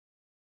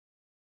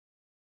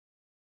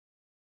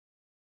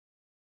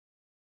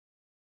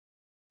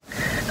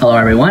Hello,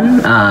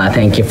 everyone.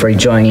 Thank you for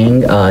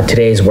joining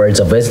today's Words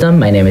of Wisdom.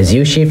 My name is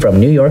Yushi from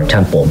New York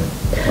Temple.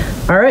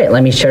 All right,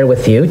 let me share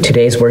with you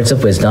today's Words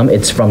of Wisdom.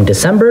 It's from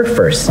December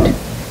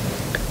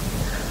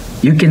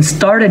 1st. You can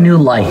start a new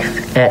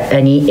life at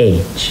any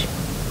age.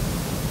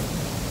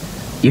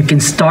 You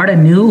can start a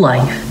new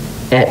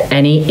life at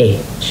any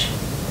age.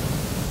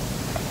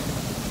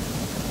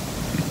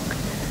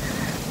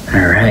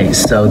 All right,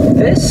 so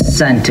this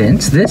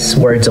sentence, this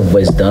Words of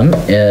Wisdom,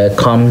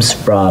 comes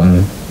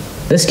from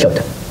this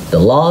kyoto, The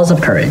Laws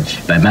of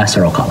Courage by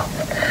Master Okawa.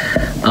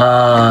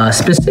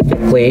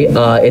 Specifically,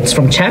 it's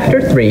from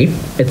chapter 3.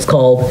 It's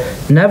called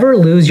Never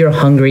Lose Your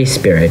Hungry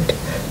Spirit.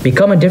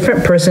 Become a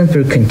different person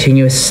through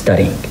continuous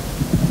studying.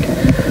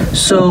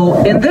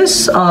 So in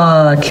this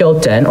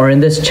kyoten, or in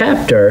this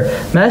chapter,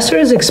 Master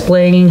is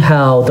explaining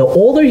how the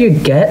older you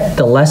get,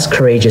 the less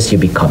courageous you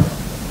become.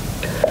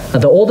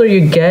 The older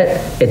you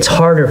get, it's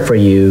harder for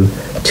you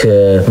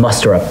to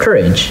muster up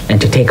courage and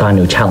to take on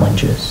new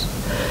challenges.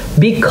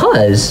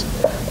 Because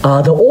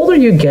the older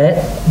you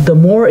get, the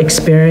more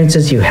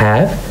experiences you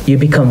have, you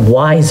become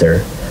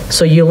wiser.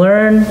 So you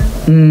learn,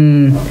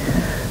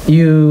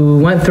 you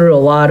went through a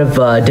lot of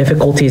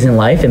difficulties in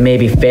life and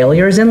maybe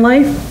failures in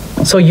life.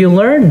 So you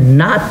learn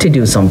not to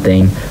do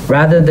something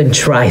rather than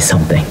try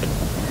something.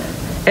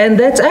 And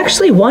that's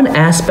actually one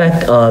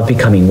aspect of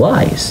becoming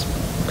wise.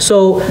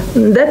 So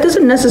that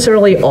doesn't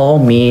necessarily all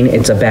mean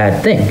it's a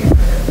bad thing.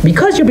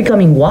 Because you're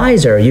becoming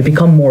wiser, you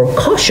become more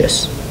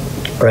cautious,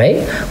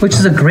 right? Which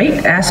is a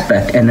great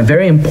aspect and a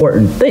very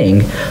important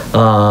thing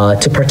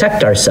to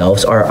protect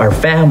ourselves, our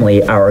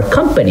family, our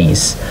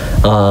companies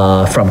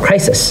from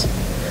crisis.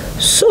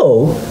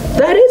 So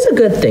that is a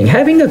good thing.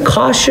 Having a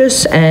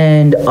cautious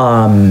and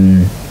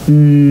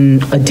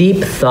a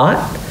deep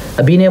thought,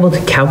 being able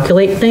to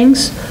calculate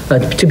things,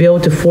 to be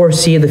able to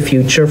foresee the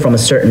future from a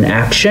certain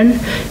action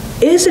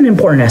is an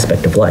important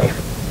aspect of life.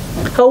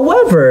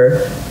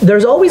 However,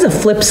 there's always a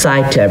flip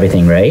side to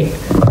everything, right?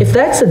 If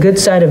that's the good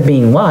side of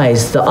being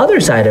wise, the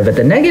other side of it,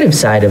 the negative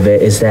side of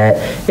it, is that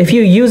if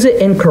you use it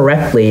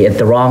incorrectly at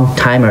the wrong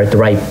time or at the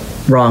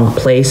wrong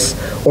place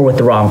or with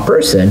the wrong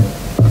person,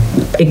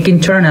 it can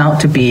turn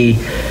out to be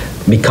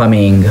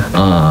becoming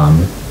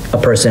a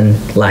person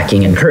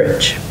lacking in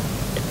courage.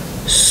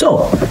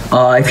 So,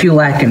 if you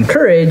lack in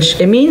courage,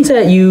 it means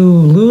that you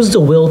lose the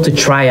will to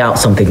try out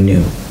something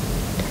new.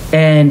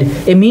 And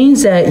it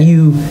means that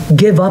you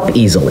give up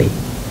easily.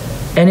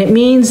 And it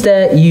means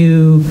that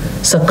you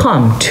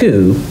succumb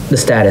to the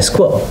status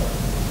quo.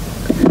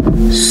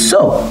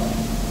 So,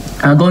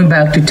 going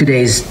back to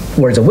today's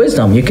Words of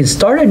Wisdom, you can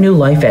start a new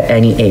life at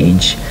any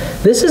age.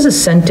 This is a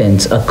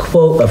sentence, a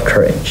quote of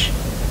courage.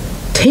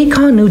 Take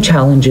on new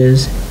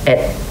challenges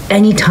at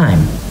any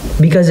time,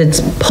 because it's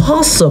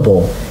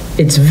possible,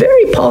 it's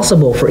very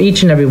possible for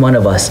each and every one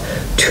of us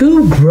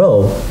to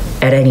grow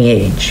at any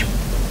age.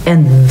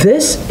 And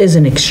this is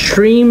an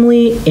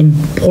extremely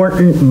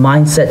important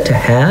mindset to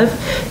have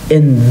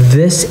in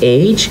this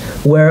age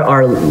where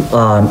our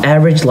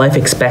average life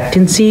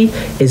expectancy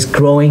is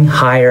growing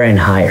higher and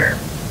higher.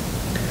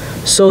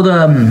 So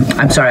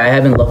I'm sorry, I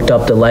haven't looked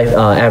up the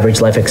average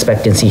life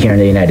expectancy here in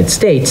the United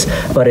States,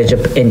 but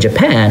in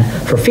Japan,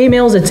 for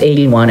females it's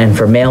 81 and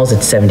for males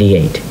it's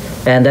 78.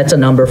 And that's a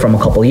number from a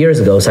couple years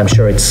ago, so I'm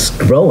sure it's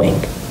growing.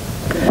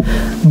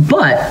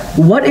 But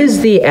what is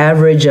the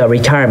average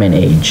retirement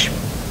age?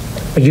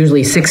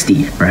 Usually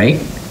 60, right?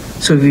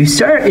 So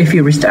if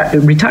you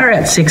retire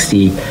at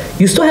 60,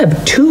 you still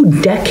have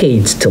 2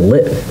 decades to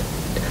live.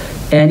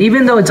 And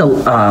even though it's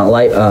a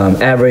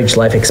average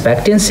life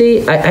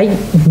expectancy, I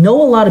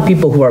know a lot of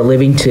people who are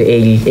living to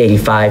 80,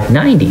 85,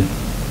 90.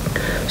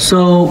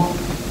 So,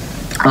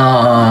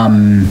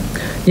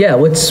 yeah,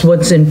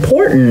 what's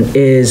important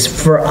is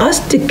for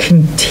us to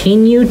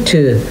continue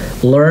to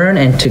learn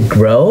and to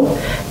grow.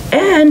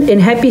 And in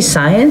Happy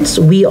Science,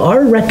 we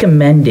are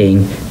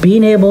recommending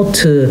being able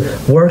to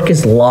work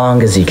as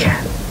long as you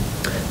can.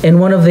 In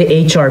one of the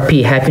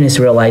HRP, Happiness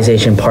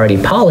Realization Party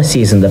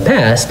policies in the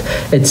past,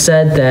 it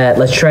said that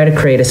let's try to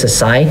create a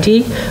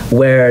society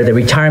where the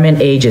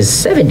retirement age is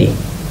 70.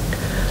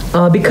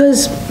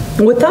 Because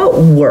without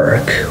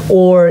work,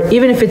 or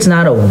even if it's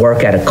not a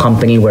work at a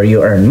company where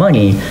you earn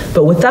money,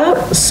 but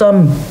without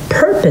some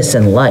purpose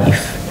in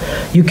life,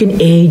 you can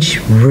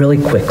age really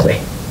quickly.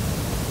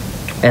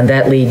 And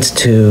that leads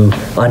to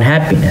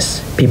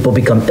unhappiness. People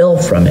become ill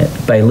from it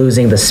by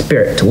losing the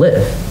spirit to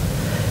live.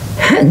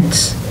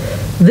 Hence,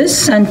 this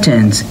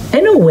sentence,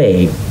 in a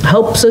way,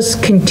 helps us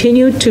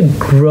continue to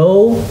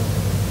grow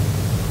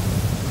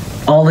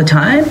all the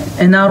time.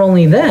 And not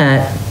only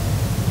that,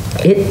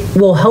 it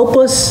will help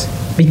us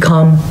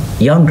become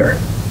younger.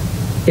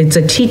 It's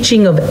a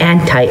teaching of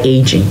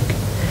anti-aging.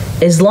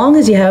 As long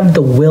as you have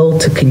the will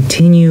to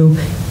continue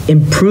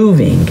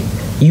improving,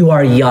 you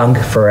are young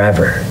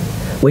forever,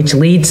 which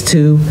leads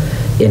to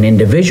an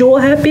individual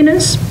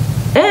happiness,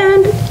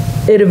 and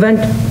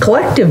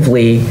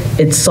collectively,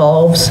 it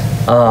solves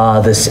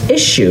this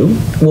issue.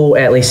 Well,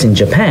 at least in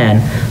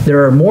Japan,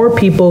 there are more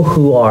people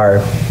who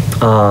are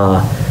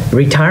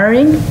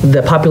retiring,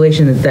 the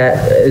population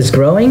that is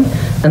growing,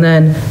 and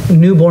then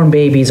newborn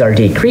babies are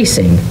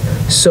decreasing.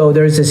 So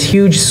there's this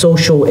huge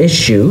social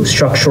issue,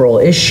 structural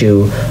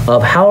issue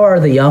of how are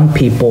the young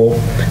people's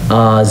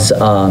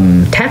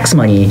tax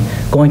money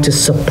going to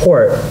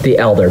support the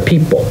elder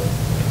people.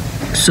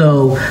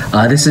 So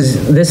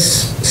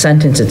this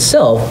sentence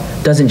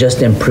itself doesn't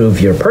just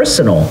improve your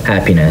personal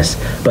happiness,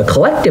 but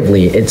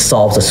collectively it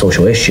solves a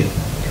social issue.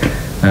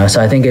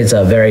 So I think it's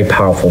a very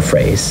powerful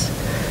phrase.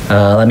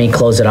 Let me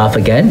close it off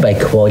again by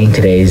quoting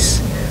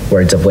today's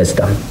words of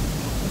wisdom.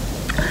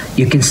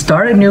 You can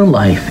start a new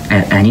life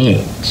at any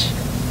age.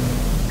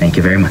 Thank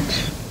you very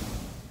much.